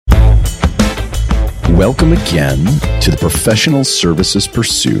Welcome again to the Professional Services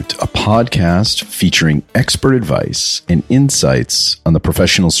Pursuit, a podcast featuring expert advice and insights on the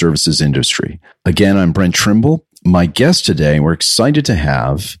professional services industry. Again, I'm Brent Trimble. My guest today, we're excited to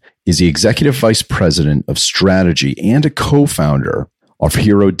have, is the Executive Vice President of Strategy and a co-founder of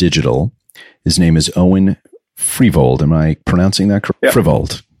Hero Digital. His name is Owen Frivold. Am I pronouncing that correct? Yep.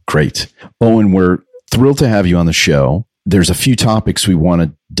 Frivold. Great. Owen, we're thrilled to have you on the show. There's a few topics we want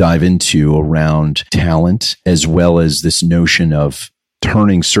to dive into around talent, as well as this notion of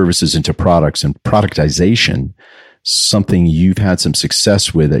turning services into products and productization, something you've had some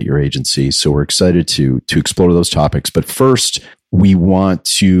success with at your agency. So we're excited to explore those topics. But first, we want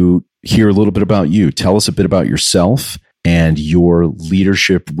to hear a little bit about you. Tell us a bit about yourself and your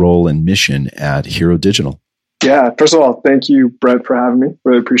leadership role and mission at Hero Digital. Yeah, first of all, thank you, Brent, for having me.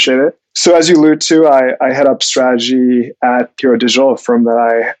 Really appreciate it. So as you allude to, I head up strategy at Hero Digital, a firm that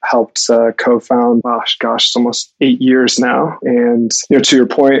I helped co-found, it's almost 8 years now. And to your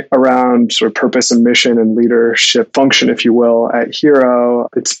point around sort of purpose and mission and leadership function, if you will, at Hero,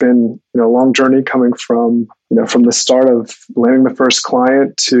 it's been a long journey coming from the start of landing the first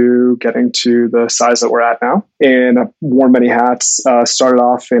client to getting to the size that we're at now. And I've worn many hats, started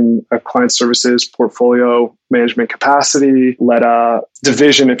off in a client services portfolio management capacity, led a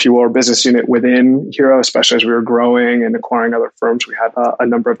division, if you will, or business unit within Hero, especially as we were growing and acquiring other firms. We had a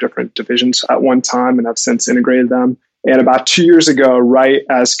number of different divisions at one time and have since integrated them. And about 2 years ago, right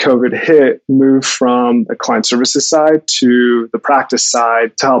as COVID hit, moved from the client services side to the practice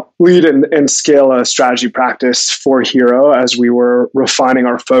side to help lead and scale a strategy practice for Hero as we were refining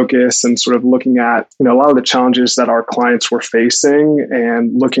our focus and sort of looking at a lot of the challenges that our clients were facing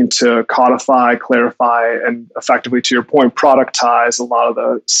and looking to codify, clarify, and effectively, to your point, productize a lot of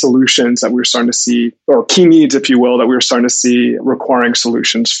the solutions that we were starting to see, or key needs, if you will, that we were starting to see requiring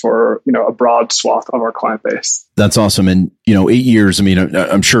solutions for a broad swath of our client base. That's awesome. And, 8 years,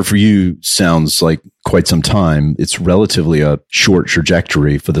 I'm sure for you sounds like quite some time. It's relatively a short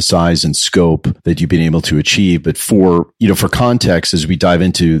trajectory for the size and scope that you've been able to achieve. But for context, as we dive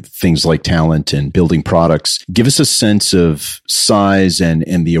into things like talent and building products, give us a sense of size and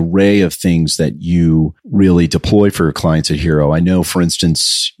the array of things that you really deploy for your clients at Hero. I know, for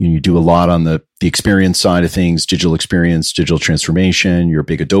instance, you do a lot on the experience side of things, digital experience, digital transformation. You're a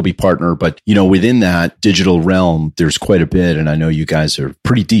big Adobe partner, but within that digital realm, there's quite a bit. And I know you guys are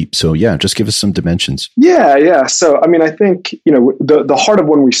pretty deep. So yeah, just give us some dimensions. Yeah. So, I think, the heart of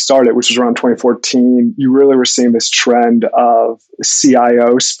when we started, which was around 2014, you really were seeing this trend of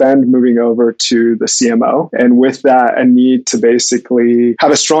CIO spend moving over to the CMO. And with that, a need to basically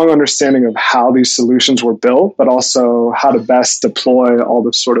have a strong understanding of how these solutions were built, but also how to best deploy all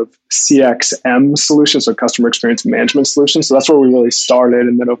the sort of CXM solutions, so customer experience management solutions. So that's where we really started.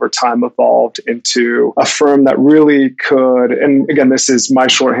 And then over time evolved into a firm that really could, and again, this is my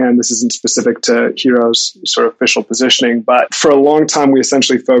shorthand, this isn't specific to Hero's sort of official positioning, but for a long time, we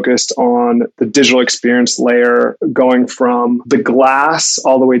essentially focused on the digital experience layer, going from the glass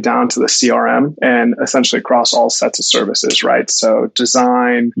all the way down to the CRM and essentially across all sets of services, right? So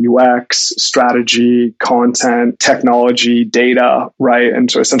design, UX, strategy, content, technology, data, right? And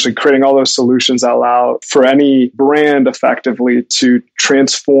so essentially creating all those solutions that allow for any brand effectively to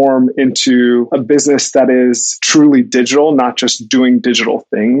transform into a business that is truly digital, not just doing digital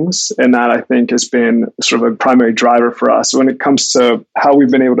things. And that, I think, has been sort of a primary driver for us when it comes to how we've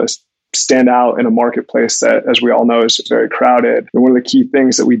been able to stand out in a marketplace that, as we all know, is very crowded. And one of the key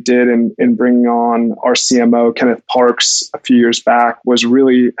things that we did in bringing on our CMO, Kenneth Parks, a few years back was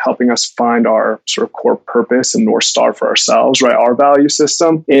really helping us find our sort of core purpose and North Star for ourselves, right? Our value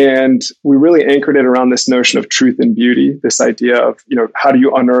system. And we really anchored it around this notion of truth and beauty, this idea of, how do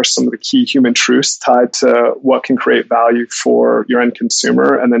you unearth some of the key human truths tied to what can create value for your end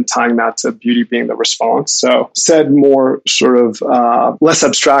consumer, and then tying that to beauty being the response. So said more sort of less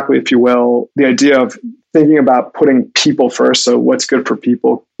abstractly, if you will, the idea of thinking about putting people first. So what's good for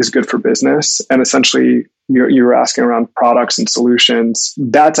people is good for business. And essentially, you were asking around products and solutions.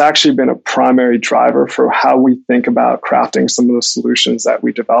 That's actually been a primary driver for how we think about crafting some of the solutions that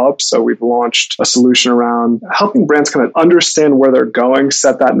we develop. So we've launched a solution around helping brands kind of understand where they're going,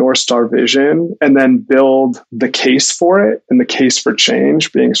 set that North Star vision, and then build the case for it, and the case for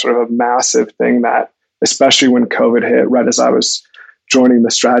change being sort of a massive thing that, especially when COVID hit, right as I was joining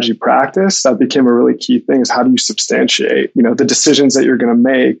the strategy practice, that became a really key thing, is how do you substantiate, the decisions that you're going to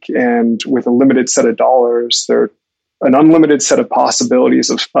make? And with a limited set of dollars, they're an unlimited set of possibilities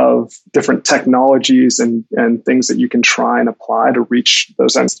of different technologies and things that you can try and apply to reach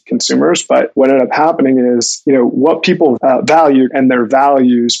those end consumers. But what ended up happening is, what people valued and their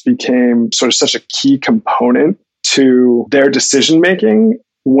values became sort of such a key component to their decision making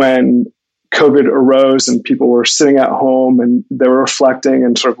when COVID arose and people were sitting at home and they were reflecting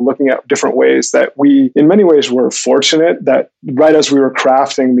and sort of looking at different ways that we, in many ways, were fortunate that right as we were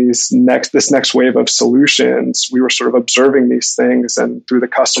crafting this next wave of solutions, we were sort of observing these things, and through the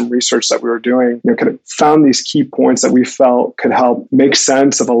custom research that we were doing, kind of found these key points that we felt could help make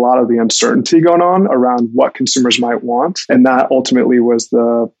sense of a lot of the uncertainty going on around what consumers might want. And that ultimately was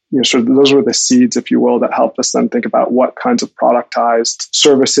those were the seeds, if you will, that helped us then think about what kinds of productized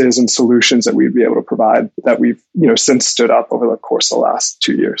services and solutions that we'd be able to provide that we've, since stood up over the course of the last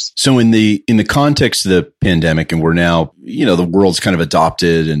 2 years. So in the context of the pandemic, and we're now, the world's kind of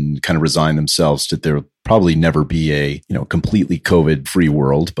adopted and kind of resigned themselves to there'll probably never be a, completely COVID-free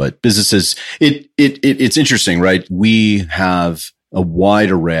world, but businesses, it's interesting, right? We have a wide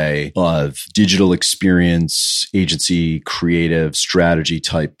array of digital experience, agency, creative, strategy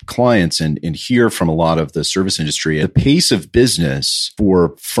type clients, and hear from a lot of the service industry. The pace of business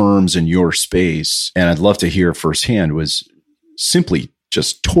for firms in your space, and I'd love to hear firsthand, was simply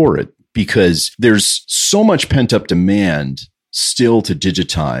just torrid because there's so much pent up demand still to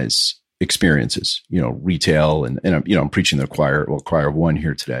digitize experiences, retail, and I'm preaching the choir of one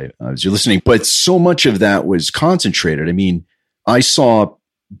here today as you're listening, but so much of that was concentrated. I mean, I saw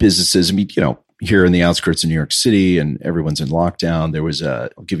businesses, here in the outskirts of New York City, and everyone's in lockdown. There was I'll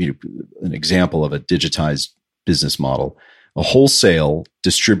give you an example of a digitized business model, a wholesale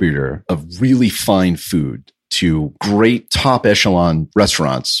distributor of really fine food to great top echelon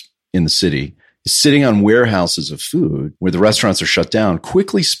restaurants in the city, sitting on warehouses of food where the restaurants are shut down,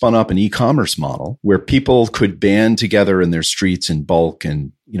 quickly spun up an e-commerce model where people could band together in their streets in bulk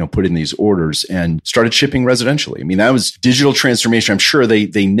and put in these orders and started shipping residentially. I mean, that was digital transformation. I'm sure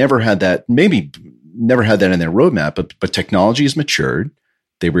they never had that, maybe never had that in their roadmap, but technology has matured.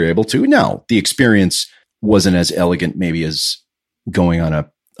 They were able to. Now, the experience wasn't as elegant maybe as going on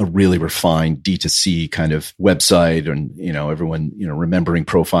a really refined D2C kind of website and, everyone, remembering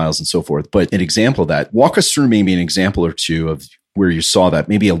profiles and so forth. But an example of that, walk us through maybe an example or two of where you saw that,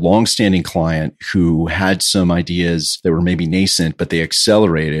 maybe a longstanding client who had some ideas that were maybe nascent, but they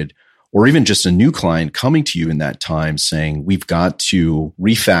accelerated, or even just a new client coming to you in that time saying, we've got to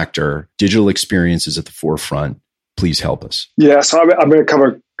refactor digital experiences at the forefront. Please help us. Yeah, so I'm going to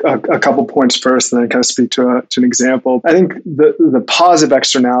cover a couple points first and then kind of speak to an example. I think the positive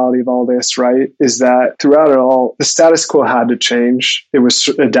externality of all this, right, is that throughout it all, the status quo had to change. It was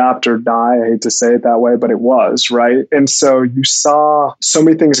adapt or die. I hate to say it that way, but it was, right? And so you saw so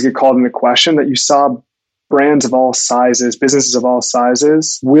many things get called into question that you saw brands of all sizes, businesses of all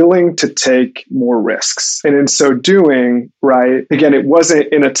sizes, willing to take more risks. And in so doing, right, again, it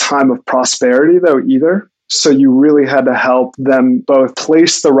wasn't in a time of prosperity though either. So you really had to help them both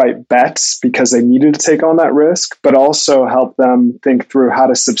place the right bets because they needed to take on that risk, but also help them think through how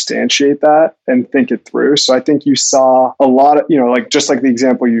to substantiate that and think it through. So I think you saw a lot of, just like the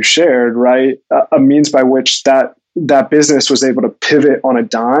example you shared, right? A means by which that business was able to pivot on a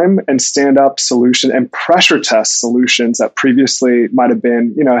dime and stand up solution and pressure test solutions that previously might have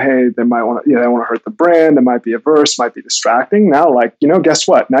been, hey, they might want to, they want to hurt the brand. They might be averse, might be distracting. Now, guess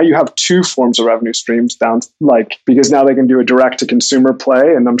what? Now you have two forms of revenue streams down, because now they can do a direct to consumer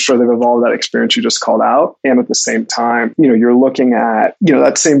play. And I'm sure they've evolved that experience you just called out. And at the same time, you're looking at,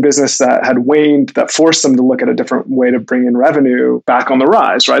 that same business that had waned, that forced them to look at a different way to bring in revenue back on the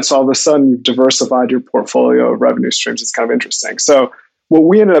rise, right? So all of a sudden you've diversified your portfolio of revenue streams. It's kind of interesting. So what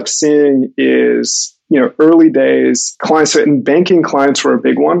we ended up seeing is, early days clients, and banking clients were a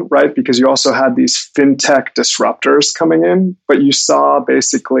big one, right? Because you also had these fintech disruptors coming in, but we saw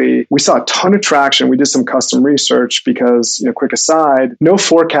a ton of traction. We did some custom research because, quick aside, no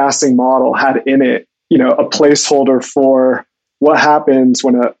forecasting model had in it, a placeholder for what happens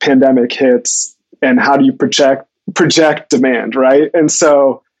when a pandemic hits and how do you project demand, right? And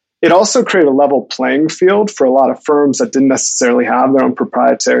so it also created a level playing field for a lot of firms that didn't necessarily have their own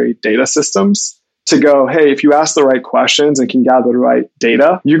proprietary data systems to go, hey, if you ask the right questions and can gather the right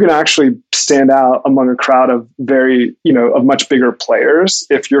data, you can actually stand out among a crowd of of much bigger players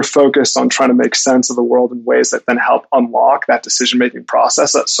if you're focused on trying to make sense of the world in ways that then help unlock that decision-making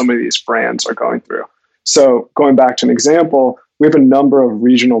process that so many of these brands are going through. So going back to an example, we have a number of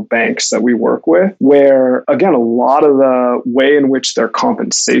regional banks that we work with where, again, a lot of the way in which their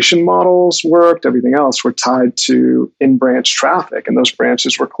compensation models worked, everything else, were tied to in-branch traffic, and those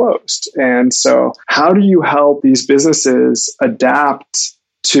branches were closed. And so how do you help these businesses adapt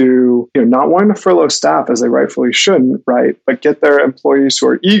to not wanting to furlough staff as they rightfully shouldn't, right? But get their employees who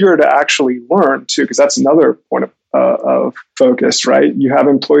are eager to actually learn too, because that's another point of focus, right? You have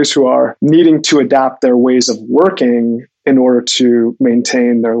employees who are needing to adapt their ways of working in order to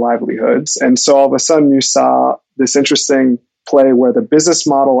maintain their livelihoods. And so all of a sudden you saw this interesting play where the business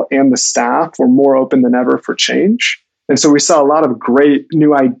model and the staff were more open than ever for change. And so we saw a lot of great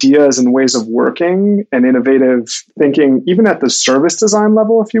new ideas and ways of working and innovative thinking, even at the service design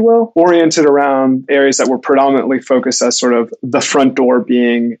level, if you will, oriented around areas that were predominantly focused as sort of the front door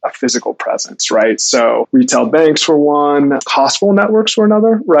being a physical presence, right? So retail banks were one, hospital networks were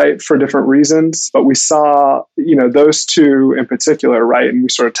another, right? For different reasons. But we saw, those two in particular, right? And we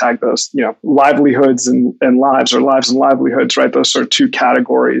sort of tagged those, livelihoods and lives, or lives and livelihoods, right? Those sort of two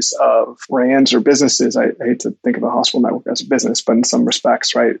categories of brands or businesses. I hate to think of a hospital network as a business, but in some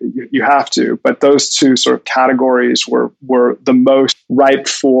respects, right, you have to. But those two sort of categories were the most ripe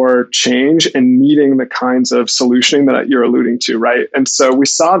for change and needing the kinds of solutioning that you're alluding to, right? And so we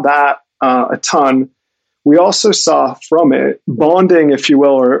saw that a ton. We also saw from it bonding, if you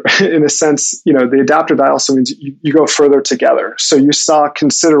will, or in a sense, the adapter that also means you go further together. So you saw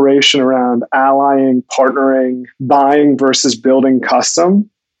consideration around allying, partnering, buying versus building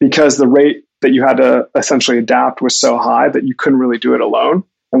custom, because the rate that you had to essentially adapt was so high that you couldn't really do it alone.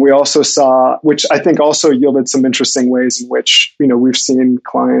 And we also saw, which I think also yielded some interesting ways in which, we've seen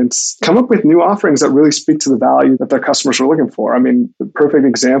clients come up with new offerings that really speak to the value that their customers were looking for. I mean, the perfect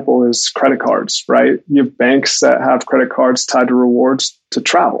example is credit cards, right? You have banks that have credit cards tied to rewards to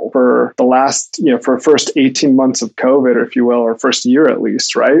travel for the last, for first 18 months of COVID, or if you will, or first year at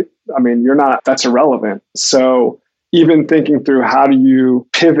least, right? I mean, that's irrelevant. So even thinking through how do you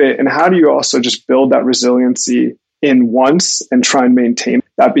pivot and how do you also just build that resiliency in once and try and maintain it,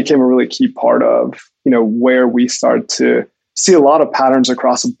 that became a really key part of, where we started to see a lot of patterns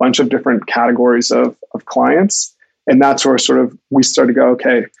across a bunch of different categories of clients. And that's where sort of we started to go,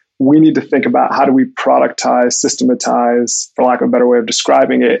 okay, we need to think about how do we productize, systematize, for lack of a better way of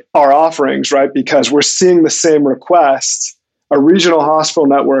describing it, our offerings, right? Because we're seeing the same requests. A regional hospital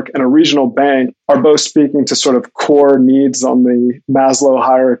network and a regional bank are both speaking to sort of core needs on the Maslow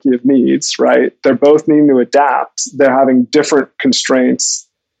hierarchy of needs, right? They're both needing to adapt. They're having different constraints,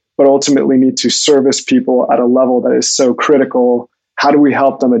 but ultimately need to service people at a level that is so critical. How do we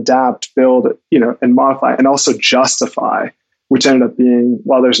help them adapt, build, and modify, and also justify, which ended up being,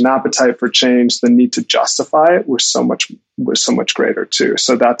 while there's an appetite for change, the need to justify it was so much greater too.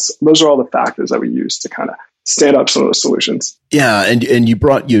 So those are all the factors that we use to kind of stand up some of those solutions. Yeah. And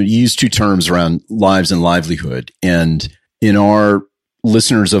you used two terms around lives and livelihood. And in our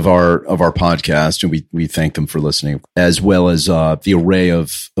listeners of our podcast, and we thank them for listening, as well as the array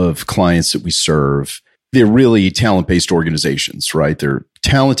of clients that we serve, they're really talent-based organizations, right? They're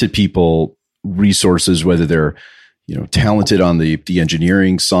talented people, resources, whether they're talented on the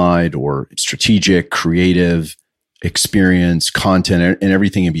engineering side or strategic, creative, experience, content, and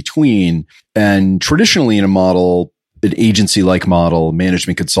everything in between. And traditionally in a model, an agency-like model,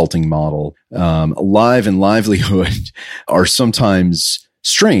 management consulting model, live and livelihood are sometimes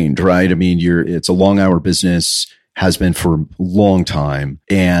strained, right? I mean, it's a long-hour business, has been for a long time.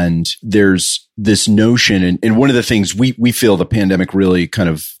 And there's this notion, and one of the things we feel the pandemic really kind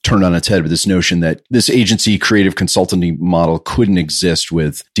of turned on its head, with this notion that this agency creative consulting model couldn't exist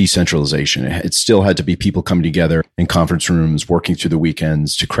with decentralization. It still had to be people coming together in conference rooms, working through the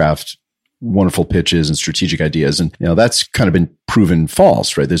weekends to craft wonderful pitches and strategic ideas. And, that's kind of been proven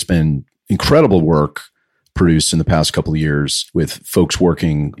false, right? There's been incredible work produced in the past couple of years with folks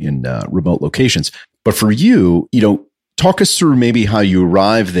working in remote locations. But for you, talk us through maybe how you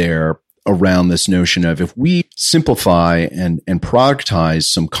arrive there around this notion of, if we simplify and productize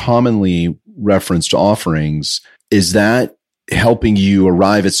some commonly referenced offerings, is that helping you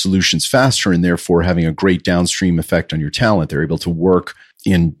arrive at solutions faster and therefore having a great downstream effect on your talent? They're able to work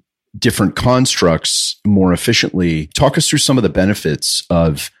in different constructs more efficiently. Talk us through some of the benefits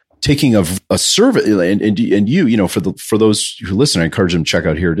of taking a service, and for those who listen, I encourage them to check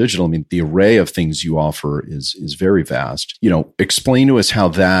out Here Digital. I mean, the array of things you offer is very vast. Explain to us how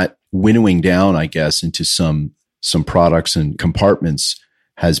that winnowing down, I guess, into some products and compartments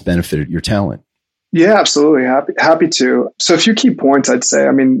has benefited your talent. Yeah, absolutely. Happy to. So a few key points I'd say.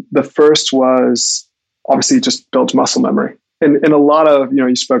 I mean, the first was obviously just built muscle memory, and a lot of,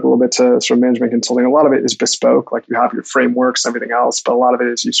 you spoke a little bit to sort of management consulting. A lot of it is bespoke, like you have your frameworks and everything else, but a lot of it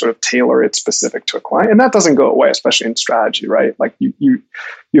is you sort of tailor it specific to a client. And that doesn't go away, especially in strategy, right? Like you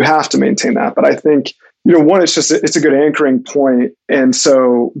have to maintain that. But I think, one, it's a good anchoring point. And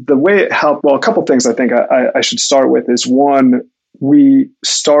so the way it helped, well, a couple of things I think I should start with is, one, we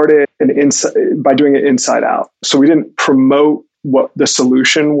started by doing it inside out. So we didn't promote what the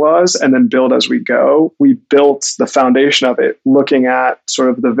solution was and then build as we go. We built the foundation of it, looking at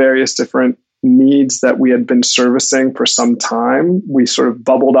sort of the various different needs that we had been servicing for some time. We sort of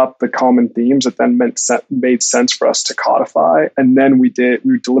bubbled up the common themes that then made sense for us to codify. And then we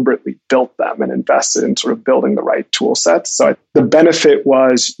deliberately built them and invested in sort of building the right tool sets. So the benefit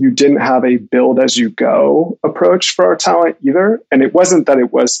was you didn't have a build as you go approach for our talent either. And it wasn't that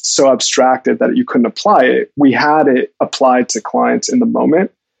it was so abstracted that you couldn't apply it. We had it applied to clients in the moment,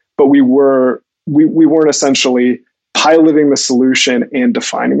 but we weren't essentially piloting the solution and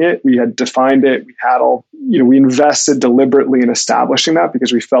defining it. We had defined it. We had we invested deliberately in establishing that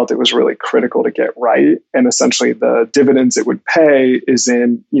because we felt it was really critical to get right. And essentially the dividends it would pay is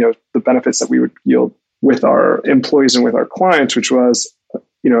in, the benefits that we would yield with our employees and with our clients, which was,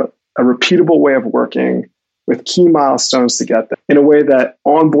 a repeatable way of working with key milestones to get them in a way that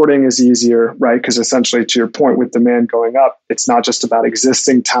onboarding is easier, right? Because essentially, to your point, with demand going up, it's not just about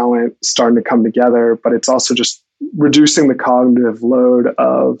existing talent starting to come together, but it's also just reducing the cognitive load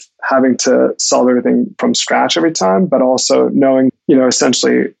of having to solve everything from scratch every time, but also knowing,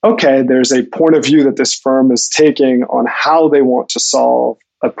 essentially, okay, there's a point of view that this firm is taking on how they want to solve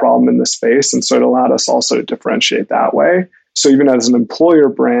a problem in this space. And so it allowed us also to differentiate that way. So even as an employer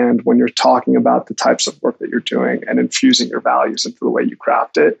brand, when you're talking about the types of work that you're doing and infusing your values into the way you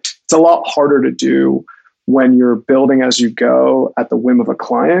craft it, it's a lot harder to do when you're building as you go at the whim of a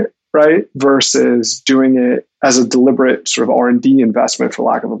client, right? Versus doing it as a deliberate sort of R&D investment, for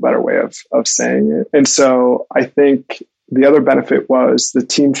lack of a better way of saying it. And so I think the other benefit was the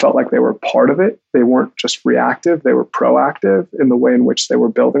team felt like they were part of it. They weren't just reactive, they were proactive in the way in which they were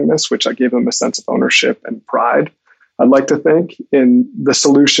building this, which I gave them a sense of ownership and pride. I'd like to think in the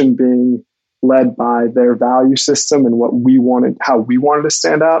solution being led by their value system and how we wanted to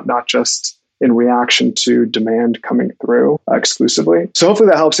stand out, not just in reaction to demand coming through exclusively. So hopefully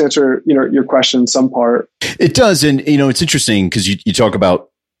that helps answer, your question in some part. It does. And, it's interesting because you talk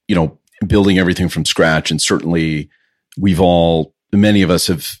about, building everything from scratch. And certainly many of us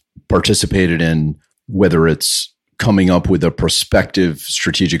have participated in, whether it's coming up with a prospective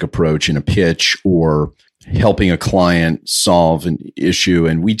strategic approach in a pitch or helping a client solve an issue.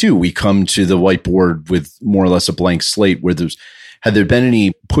 And we come to the whiteboard with more or less a blank slate. Had there been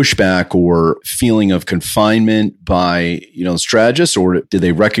any pushback or feeling of confinement by, strategists, or did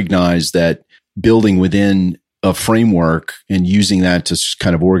they recognize that building within a framework and using that to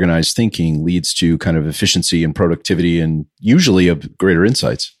kind of organize thinking leads to kind of efficiency and productivity and usually of greater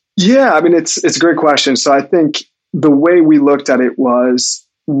insights? Yeah, I mean, it's a great question. So I think the way we looked at it was,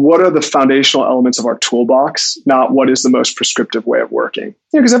 what are the foundational elements of our toolbox, not what is the most prescriptive way of working?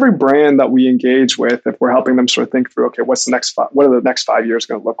 Because every brand that we engage with, if we're helping them sort of think through, okay, what are the next 5 years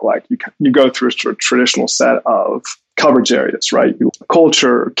going to look like? You go through a sort of traditional set of coverage areas, right?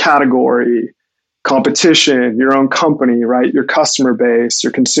 Culture, category, competition, your own company, right? Your customer base,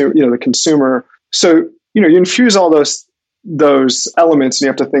 your consumer, the consumer. So, you infuse all those elements and you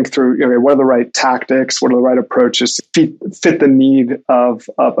have to think through, what are the right tactics? What are the right approaches to fit the need of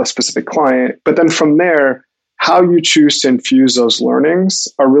a specific client? But then from there, how you choose to infuse those learnings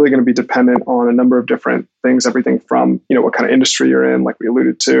are really going to be dependent on a number of different things, everything from, what kind of industry you're in, like we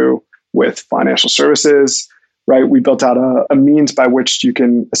alluded to with financial services, right? We built out a means by which you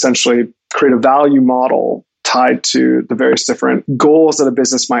can essentially create a value model tied to the various different goals that a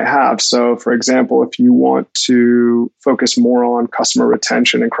business might have. So, for example, if you want to focus more on customer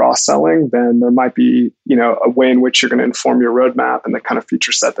retention and cross-selling, then there might be, a way in which you're going to inform your roadmap and the kind of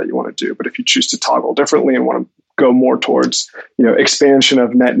feature set that you want to do. But if you choose to toggle differently and want to go more towards, expansion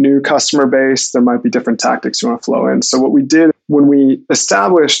of net new customer base, there might be different tactics you want to flow in. So what we did when we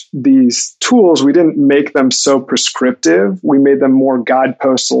established these tools, we didn't make them so prescriptive. We made them more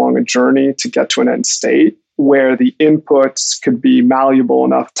guideposts along a journey to get to an end state, where the inputs could be malleable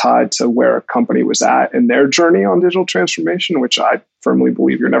enough tied to where a company was at in their journey on digital transformation, which I firmly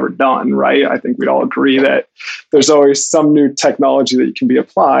believe you're never done, right? I think we'd all agree that there's always some new technology that can be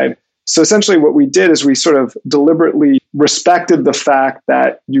applied. So essentially what we did is we sort of deliberately respected the fact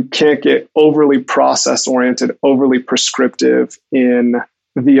that you can't get overly process oriented, overly prescriptive in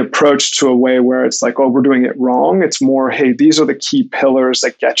the approach to a way where it's like, oh, we're doing it wrong. It's more, hey, these are the key pillars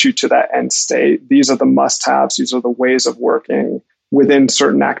that get you to that end state. These are the must-haves. These are the ways of working within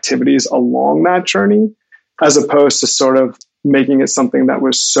certain activities along that journey, as opposed to sort of making it something that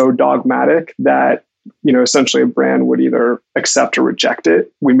was so dogmatic that, essentially a brand would either accept or reject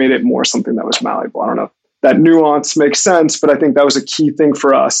it. We made it more something that was malleable. I don't know if that nuance makes sense, but I think that was a key thing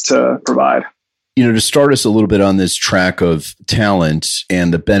for us to provide. To start us a little bit on this track of talent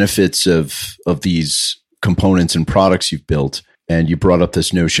and the benefits of these components and products you've built, and you brought up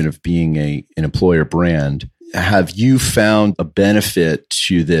this notion of being an employer brand. Have you found a benefit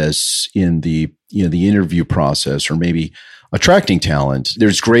to this in the interview process, or maybe attracting talent?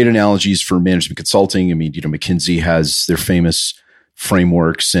 There's great analogies for management consulting. I mean, McKinsey has their famous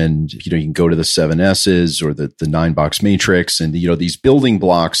frameworks, and you can go to the 7 S's or the 9-box matrix, and these building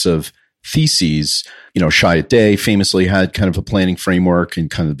blocks of theses. Chiat Day famously had kind of a planning framework and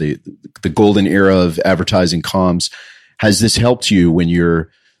kind of the golden era of advertising comms. Has this helped you when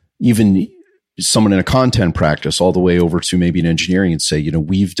you're even someone in a content practice all the way over to maybe an engineering and say,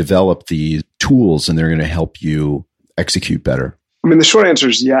 we've developed the tools and they're going to help you execute better? I mean, the short answer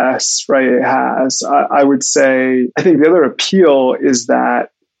is yes, right? It has. I would say, I think the other appeal is that,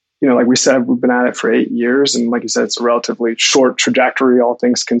 like we said, we've been at it for 8 years. And like you said, it's a relatively short trajectory, all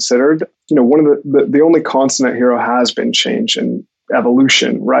things considered. One of the only constant at Hero has been change and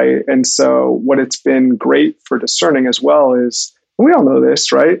evolution, right? And so what it's been great for discerning as well is, and we all know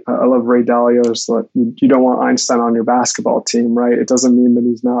this, right? I love Ray Dalio's, like, you don't want Einstein on your basketball team, right? It doesn't mean that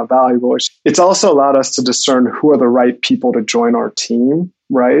he's not valuable. It's also allowed us to discern who are the right people to join our team,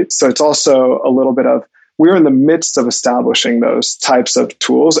 right? So it's also a little bit of, we're in the midst of establishing those types of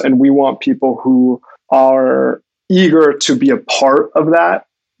tools, and we want people who are eager to be a part of that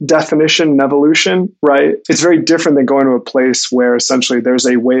definition and evolution, right? It's very different than going to a place where essentially there's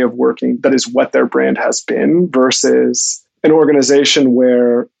a way of working that is what their brand has been versus an organization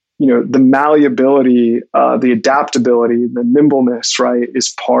where, the malleability, the adaptability, the nimbleness, right, is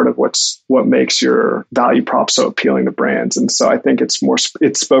part of what makes your value prop so appealing to brands. And so I think it's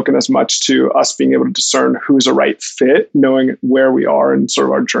spoken as much to us being able to discern who's a right fit, knowing where we are and sort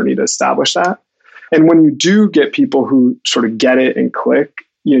of our journey to establish that. And when you do get people who sort of get it and click,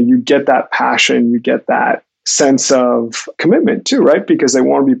 you get that passion, you get that sense of commitment too, right? Because they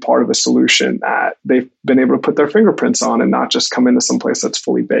want to be part of a solution that they've been able to put their fingerprints on and not just come into some place that's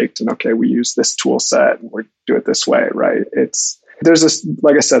fully baked and, okay, we use this tool set and we do it this way, right? There's this,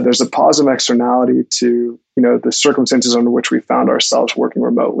 like I said, there's a positive externality to, the circumstances under which we found ourselves working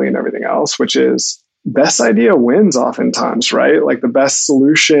remotely and everything else, which is best idea wins oftentimes, right? Like the best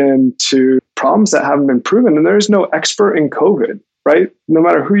solution to problems that haven't been proven. And there's no expert in COVID, right? No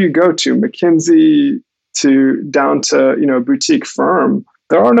matter who you go to, McKinsey, down to a boutique firm,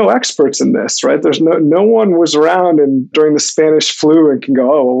 there are no experts in this, right? There's no one was around and during the Spanish flu and can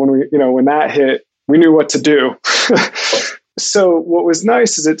go, oh, well, when that hit, we knew what to do. So what was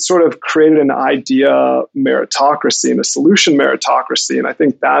nice is it sort of created an idea meritocracy and a solution meritocracy, and I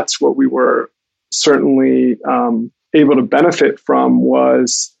think that's what we were certainly able to benefit from.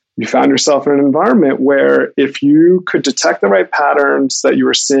 Was you found yourself in an environment where if you could detect the right patterns that you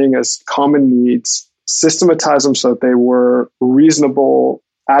were seeing as common needs, systematize them so that they were reasonable,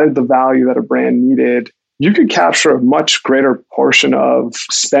 added the value that a brand needed, you could capture a much greater portion of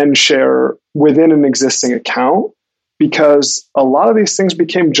spend share within an existing account, because a lot of these things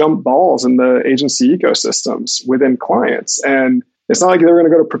became jump balls in the agency ecosystems within clients. And it's not like they're going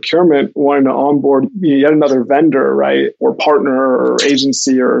to go to procurement wanting to onboard yet another vendor, right? Or partner or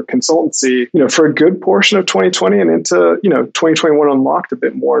agency or consultancy, for a good portion of 2020 and into, 2021 unlocked a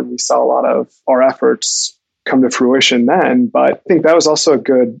bit more. And we saw a lot of our efforts come to fruition then. But I think that was also a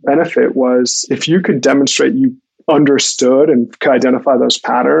good benefit, was if you could demonstrate you understood and could identify those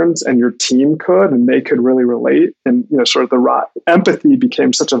patterns, and your team could, and they could really relate, and sort of the empathy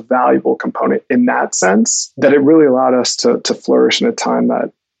became such a valuable component in that sense, that it really allowed us to flourish in a time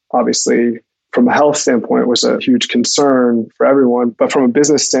that obviously from a health standpoint was a huge concern for everyone, but from a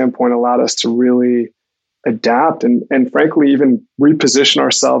business standpoint allowed us to really adapt and frankly even reposition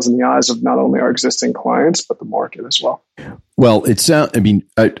ourselves in the eyes of not only our existing clients but the market as well. Well,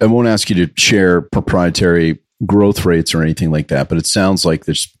 I won't ask you to share proprietary growth rates or anything like that, but it sounds like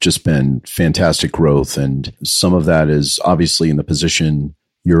there's just been fantastic growth, and some of that is obviously in the position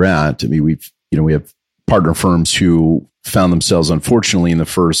you're at. I mean, we have partner firms who found themselves, unfortunately, in the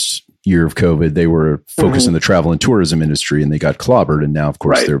first year of COVID, they were focused in the travel and tourism industry and they got clobbered. And now, of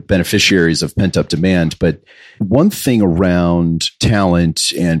course, they're beneficiaries of pent up demand. But one thing around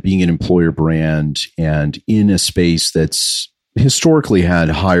talent and being an employer brand and in a space that's historically had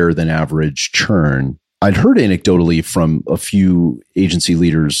higher than average churn. I'd heard anecdotally from a few agency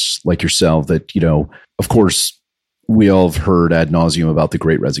leaders like yourself that, of course, we all have heard ad nauseum about the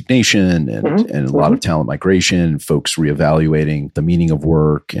Great Resignation and a lot of talent migration, folks reevaluating the meaning of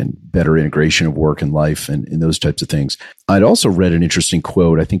work and better integration of work and life and those types of things. I'd also read an interesting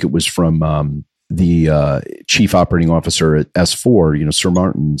quote. I think it was from the chief operating officer at S4, Sir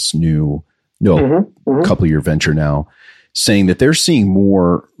Martin's new, couple year venture now, saying that they're seeing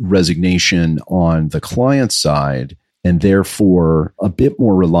more resignation on the client side and therefore a bit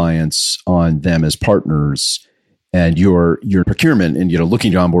more reliance on them as partners and your procurement and,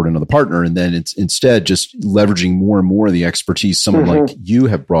 looking to onboard another partner. And then it's instead just leveraging more and more of the expertise someone like you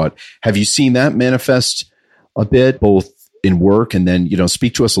have brought. Have you seen that manifest a bit, both in work and then,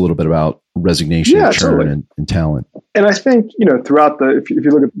 speak to us a little bit about resignation, churn, totally. and talent? And I think, throughout if you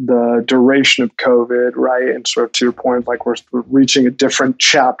look at the duration of COVID, right, and sort of to your point, like we're reaching a different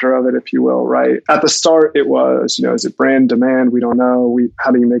chapter of it, if you will, right? At the start, it was, is it brand demand? We don't know.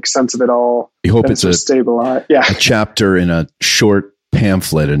 How do you make sense of it all? We hope it's a chapter in a short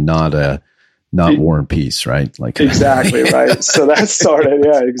pamphlet and not War and Peace, right? Exactly, right. So that started,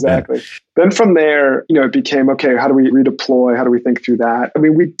 exactly. Yeah. Then from there, it became, okay, how do we redeploy? How do we think through that? I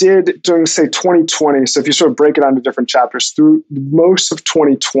mean, we did during, say, 2020. So if you sort of break it down to different chapters, through most of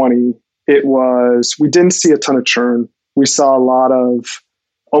 2020, we didn't see a ton of churn. We saw a lot of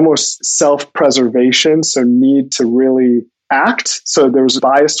almost self-preservation, so need to really act. So there was a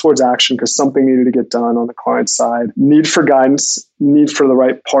bias towards action because something needed to get done on the client side. Need for guidance, need for the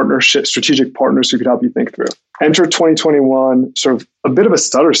right partnership, strategic partners who could help you think through. Enter 2021, sort of a bit of a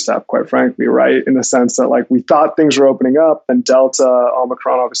stutter step, quite frankly, right? In the sense that we thought things were opening up and Delta,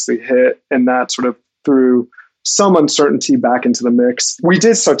 Omicron obviously hit, and that sort of threw some uncertainty back into the mix. We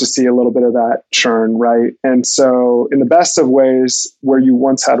did start to see a little bit of that churn, right? And so in the best of ways, where you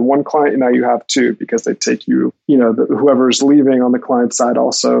once had one client, now you have two, because they take you, whoever's leaving on the client side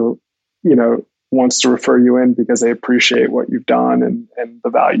also, wants to refer you in because they appreciate what you've done and the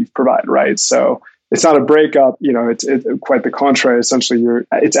value you've provided, right? So it's not a breakup, it's quite the contrary. Essentially,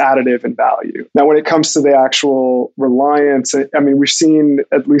 it's additive in value. Now, when it comes to the actual reliance, I mean, we've seen,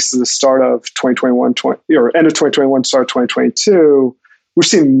 at least at the start of 2021, or end of 2021, start of 2022, we've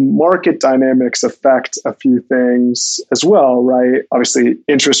seen market dynamics affect a few things as well, right? Obviously,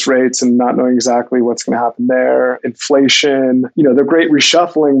 interest rates and not knowing exactly what's going to happen there. Inflation, the great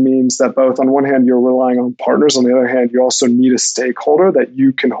reshuffling means that both on one hand, you're relying on partners. On the other hand, you also need a stakeholder that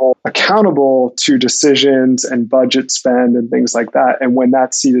you can hold accountable to decisions and budget spend and things like that. And when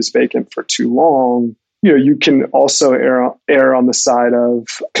that seat is vacant for too long, you can also err on the side of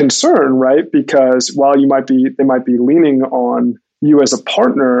concern, right? Because while they might be leaning on you as a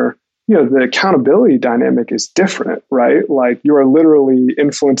partner, the accountability dynamic is different, right? Like you are literally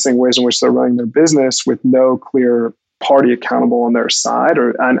influencing ways in which they're running their business with no clear party accountable on their side,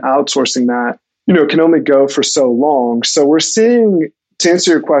 and outsourcing that, can only go for so long. So we're seeing, to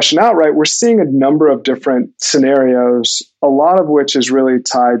answer your question outright, we're seeing a number of different scenarios, a lot of which is really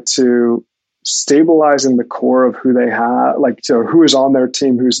tied to stabilizing the core of who they have, who is on their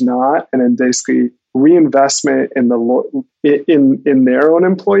team, who's not, and then basically reinvestment in their own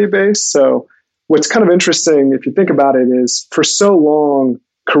employee base. So what's kind of interesting, if you think about it, is for so long,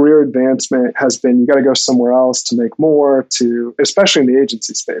 career advancement has been, you got to go somewhere else to make more, especially in the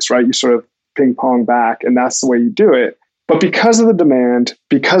agency space, right? You sort of ping pong back, and that's the way you do it. But because of the demand,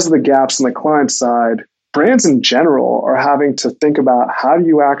 because of the gaps on the client side, brands in general are having to think about how do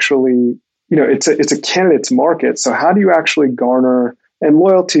you actually, it's a candidate's market. So how do you actually garner, and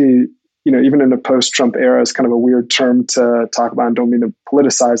loyalty, even in a post-Trump era, is kind of a weird term to talk about, and don't mean to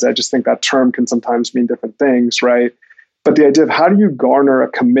politicize it. I just think that term can sometimes mean different things, right? But the idea of how do you garner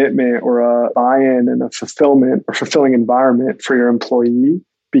a commitment or a buy-in and a fulfilling environment for your employee?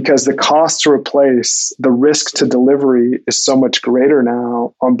 Because the cost to replace, the risk to delivery is so much greater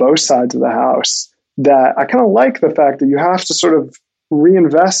now on both sides of the house, that I kind of like the fact that you have to sort of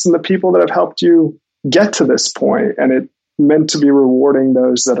reinvest in the people that have helped you get to this point. And it meant to be rewarding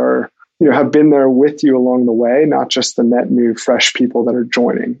those that are, have been there with you along the way, not just the net new fresh people that are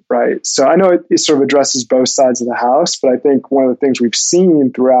joining, right? So I know it sort of addresses both sides of the house, but I think one of the things we've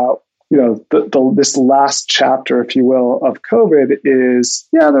seen throughout, this last chapter, if you will, of COVID is,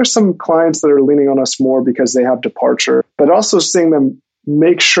 there's some clients that are leaning on us more because they have departure, but also seeing them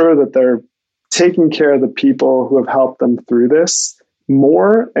make sure that they're taking care of the people who have helped them through this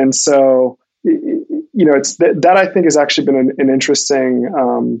more. And so, it's that I think has actually been an interesting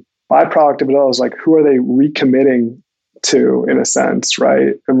byproduct of it all, is like, who are they recommitting to, in a sense,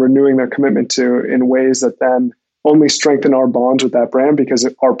 right? And renewing their commitment to in ways that then only strengthen our bonds with that brand because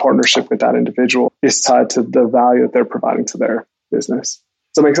our partnership with that individual is tied to the value that they're providing to their business.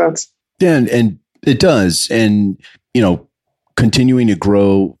 Does that make sense? Yeah, and it does. And, continuing to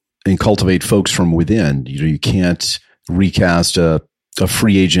grow and cultivate folks from within, you can't recast a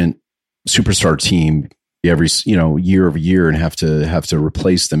free agent superstar team every, year over year and have to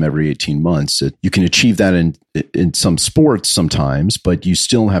replace them every 18 months. You can achieve that in some sports sometimes, but you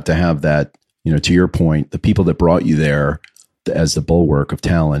still have to have that, to your point, the people that brought you there as the bulwark of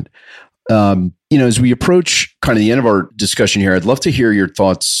talent. As we approach kind of the end of our discussion here, I'd love to hear your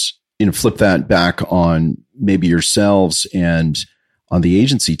thoughts, flip that back on maybe yourselves and on the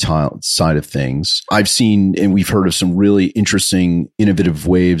agency side of things. I've seen and we've heard of some really interesting, innovative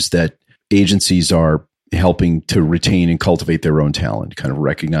ways that agencies are helping to retain and cultivate their own talent, kind of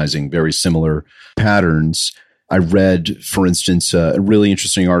recognizing very similar patterns. I read, for instance, a really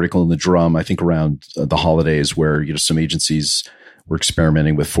interesting article in the Drum, I think around the holidays, where some agencies were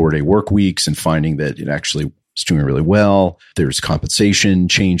experimenting with 4-day work weeks and finding that it actually was doing really well. There's compensation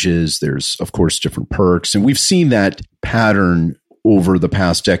changes. There's, of course, different perks. And we've seen that pattern over the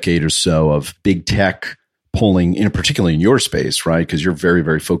past decade or so of big tech pulling, particularly in your space, right? Because you're very,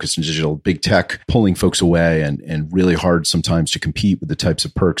 very focused in digital, big tech pulling folks away and really hard sometimes to compete with the types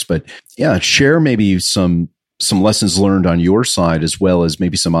of perks. But yeah, share maybe some lessons learned on your side, as well as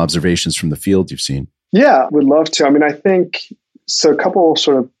maybe some observations from the field you've seen. Yeah, would love to. I think, so a couple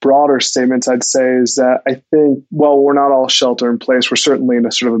sort of broader statements I'd say is that I think, well, we're not all shelter in place. We're certainly in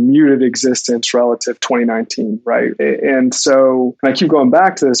a sort of a muted existence relative 2019, right? And I keep going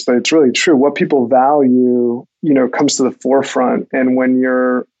back to this, but it's really true. What people value, comes to the forefront. And when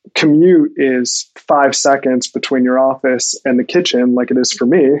your commute is 5 seconds between your office and the kitchen, like it is for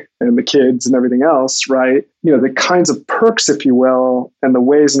me and the kids and everything else, right? The kinds of perks, if you will, and the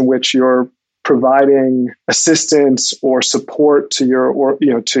ways in which you're providing assistance or support to your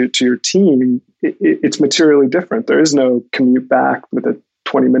to your team, it's materially different. There is no commute back with a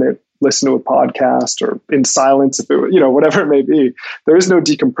 20-minute listen to a podcast or in silence, if it, whatever it may be. There is no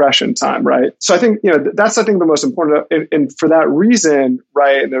decompression time, right? So I think, that's, I think, the most important. And for that reason,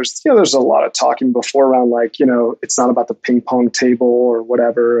 right, and there's a lot of talking before around it's not about the ping pong table or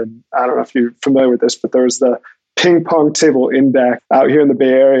whatever. And I don't know if you're familiar with this, but there's the ping pong table index out here in the Bay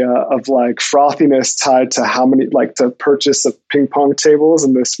Area of frothiness tied to how many, to purchase of ping pong tables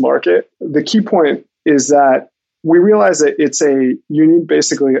in this market. The key point is that we realize that you need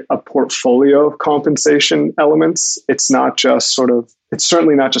basically a portfolio of compensation elements. It's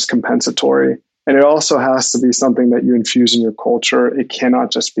certainly not just compensatory. And it also has to be something that you infuse in your culture. It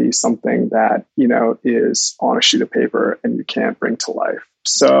cannot just be something that, is on a sheet of paper and you can't bring to life.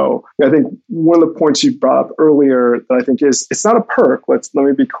 So I think one of the points you brought up earlier that I think it's not a perk, let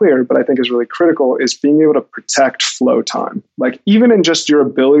me be clear, but I think is really critical, is being able to protect flow time. Even in just your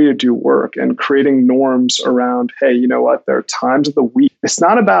ability to do work and creating norms around, hey, you know what, there are times of the week. It's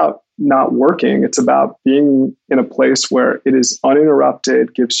not about not working. It's about being in a place where it is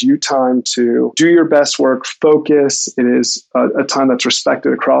uninterrupted, gives you time to do your best work, focus. It is a time that's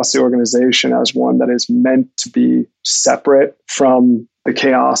respected across the organization as one that is meant to be separate from the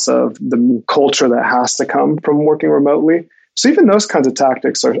chaos of the culture that has to come from working remotely. So even those kinds of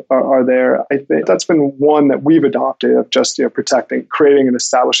tactics are there. I think that's been one that we've adopted of just protecting, creating and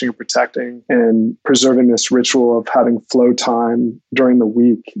establishing and protecting and preserving this ritual of having flow time during the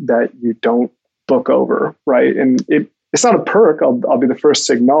week that you don't book over, right? And it's not a perk, I'll be the first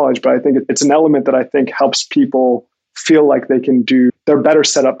to acknowledge, but I think it's an element that I think helps people feel like they're better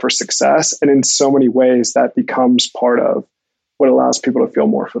set up for success. And in so many ways that becomes part of what allows people to feel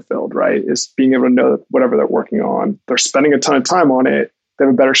more fulfilled, right? Is being able to know that whatever they're working on, they're spending a ton of time on it. They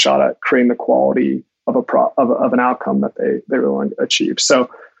have a better shot at creating the quality of an outcome that they really want to achieve. So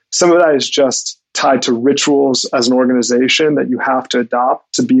some of that is just tied to rituals as an organization that you have to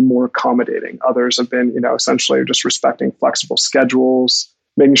adopt to be more accommodating. Others have been, essentially just respecting flexible schedules,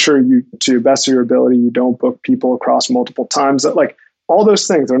 making sure you, to the best of your ability, you don't book people across multiple times. All those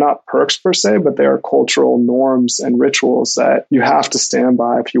things are not perks per se, but they are cultural norms and rituals that you have to stand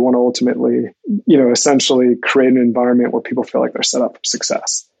by if you want to ultimately, essentially create an environment where people feel like they're set up for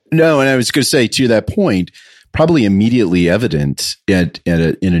success. No, and I was going to say to that point, probably immediately evident in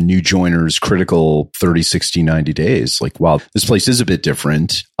a new joiner's critical 30, 60, 90 days. Wow, this place is a bit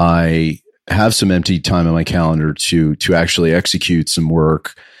different. I have some empty time on my calendar to actually execute some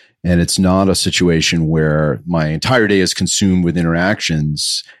work. And it's not a situation where my entire day is consumed with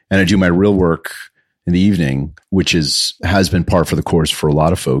interactions and I do my real work in the evening, which has been par for the course for a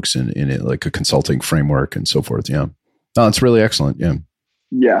lot of folks in a consulting framework and so forth. Yeah. No, it's really excellent. Yeah.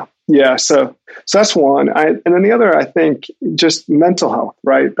 Yeah. Yeah, so that's one. And then the other, I think, just mental health,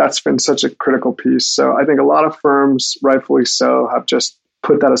 right? That's been such a critical piece. So I think a lot of firms, rightfully so, have just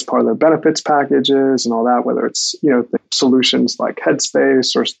put that as part of their benefits packages and all that, whether it's, solutions like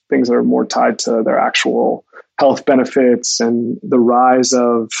Headspace or things that are more tied to their actual health benefits, and the rise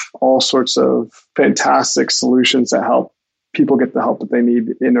of all sorts of fantastic solutions that help people get the help that they need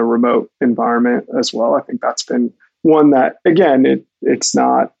in a remote environment as well. I think that's been one that, again,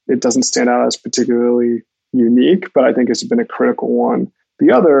 it doesn't stand out as particularly unique, but I think it's been a critical one.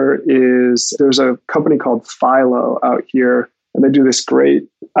 The other is there's a company called Philo out here, and they do this great,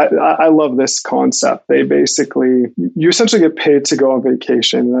 I love this concept. They basically, you essentially get paid to go on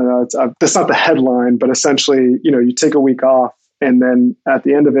vacation. That's not the headline, but essentially, you take a week off, and then at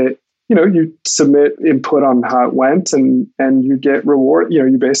the end of it, you submit input on how it went, and you get reward.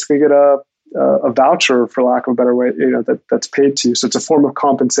 You basically get a voucher, for lack of a better way, that's paid to you. So it's a form of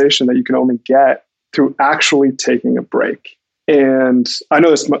compensation that you can only get through actually taking a break. And I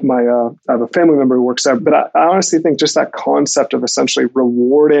know this, I have a family member who works there, but I honestly think just that concept of essentially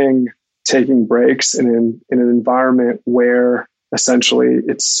rewarding taking breaks in an environment where essentially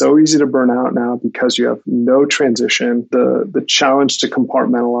it's so easy to burn out now because you have no transition. The challenge to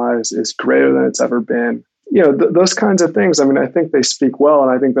compartmentalize is greater than it's ever been. Those kinds of things, I think they speak well.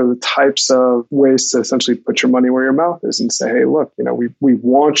 And I think they're the types of ways to essentially put your money where your mouth is and say, hey, look, we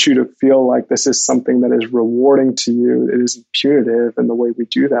want you to feel like this is something that is rewarding to you. It isn't punitive. And the way we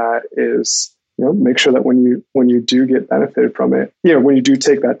do that is, make sure that when you do get benefited from it, when you do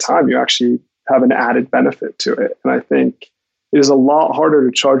take that time, you actually have an added benefit to it. And I think it is a lot harder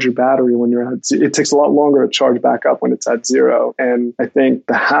to charge your battery when you're it takes a lot longer to charge back up when it's at zero. And I think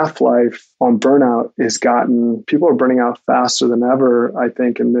the half-life on burnout people are burning out faster than ever, I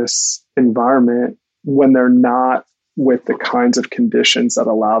think, in this environment when they're not with the kinds of conditions that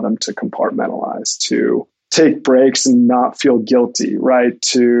allow them to compartmentalize, to take breaks and not feel guilty, right?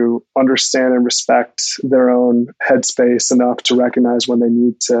 To understand and respect their own headspace enough to recognize when they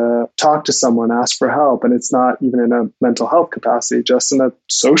need to talk to someone, ask for help. And it's not even in a mental health capacity, just in a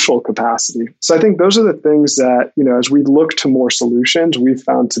social capacity. So I think those are the things that, as we look to more solutions, we've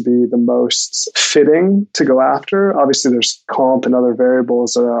found to be the most fitting to go after. Obviously, there's comp and other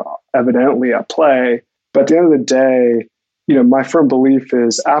variables that are evidently at play. But at the end of the day, my firm belief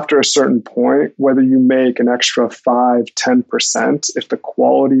is after a certain point, whether you make an extra 5-10%, if the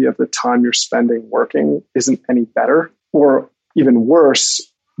quality of the time you're spending working isn't any better, or even worse,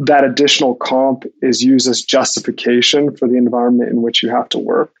 that additional comp is used as justification for the environment in which you have to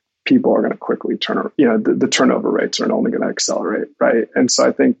work, people are going to quickly the turnover rates are only going to accelerate, right? And so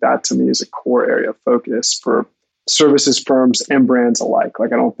I think that to me is a core area of focus for services firms and brands alike.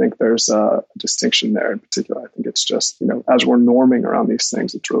 Like, I don't think there's a distinction there in particular. I think it's just, as we're norming around these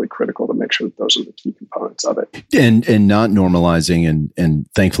things, it's really critical to make sure that those are the key components of it. And not normalizing and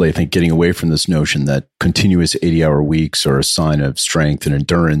thankfully, I think getting away from this notion that continuous 80-hour weeks are a sign of strength and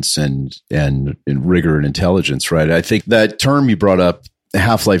endurance and rigor and intelligence, right? I think that term you brought up,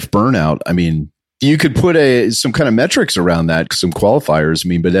 half-life burnout, you could put some kind of metrics around that, some qualifiers.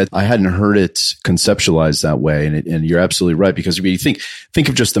 But I hadn't heard it conceptualized that way. And you're absolutely right, because you think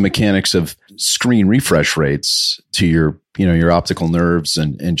of just the mechanics of screen refresh rates to your optical nerves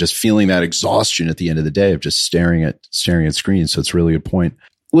and just feeling that exhaustion at the end of the day of just staring at screens. So it's really a good point.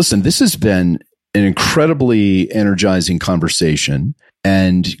 Listen, this has been an incredibly energizing conversation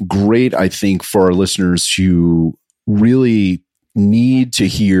and great, I think, for our listeners who really need to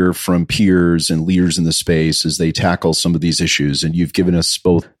hear from peers and leaders in the space as they tackle some of these issues. And you've given us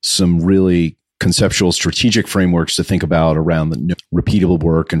both some really conceptual strategic frameworks to think about around the repeatable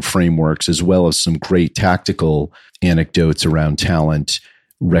work and frameworks, as well as some great tactical anecdotes around talent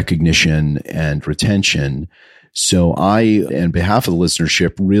recognition and retention. So I, on behalf of the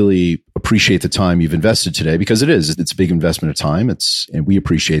listenership, really appreciate the time you've invested today, because it's a big investment of time. And we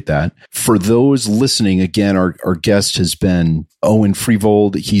appreciate that. For those listening, again, our guest has been Owen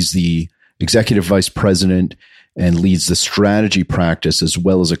Frivold. He's the executive vice president and leads the strategy practice as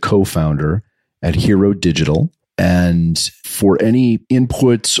well as a co-founder at Hero Digital. And for any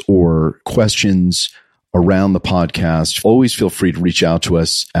inputs or questions around the podcast, always feel free to reach out to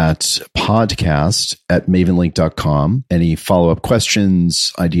us at podcast@mavenlink.com. Any follow-up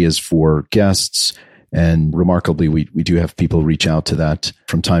questions, ideas for guests, and remarkably, we do have people reach out to that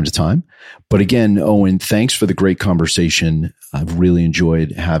from time to time. But again, Owen, thanks for the great conversation. I've really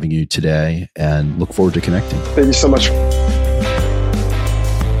enjoyed having you today and look forward to connecting. Thank you so much.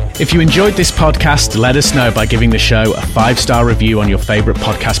 If you enjoyed this podcast, let us know by giving the show a 5-star review on your favorite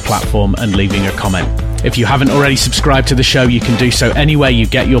podcast platform and leaving a comment. If you haven't already subscribed to the show, you can do so anywhere you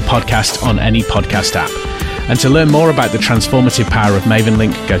get your podcast on any podcast app. And to learn more about the transformative power of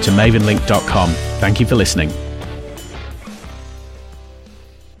MavenLink, go to mavenlink.com. Thank you for listening.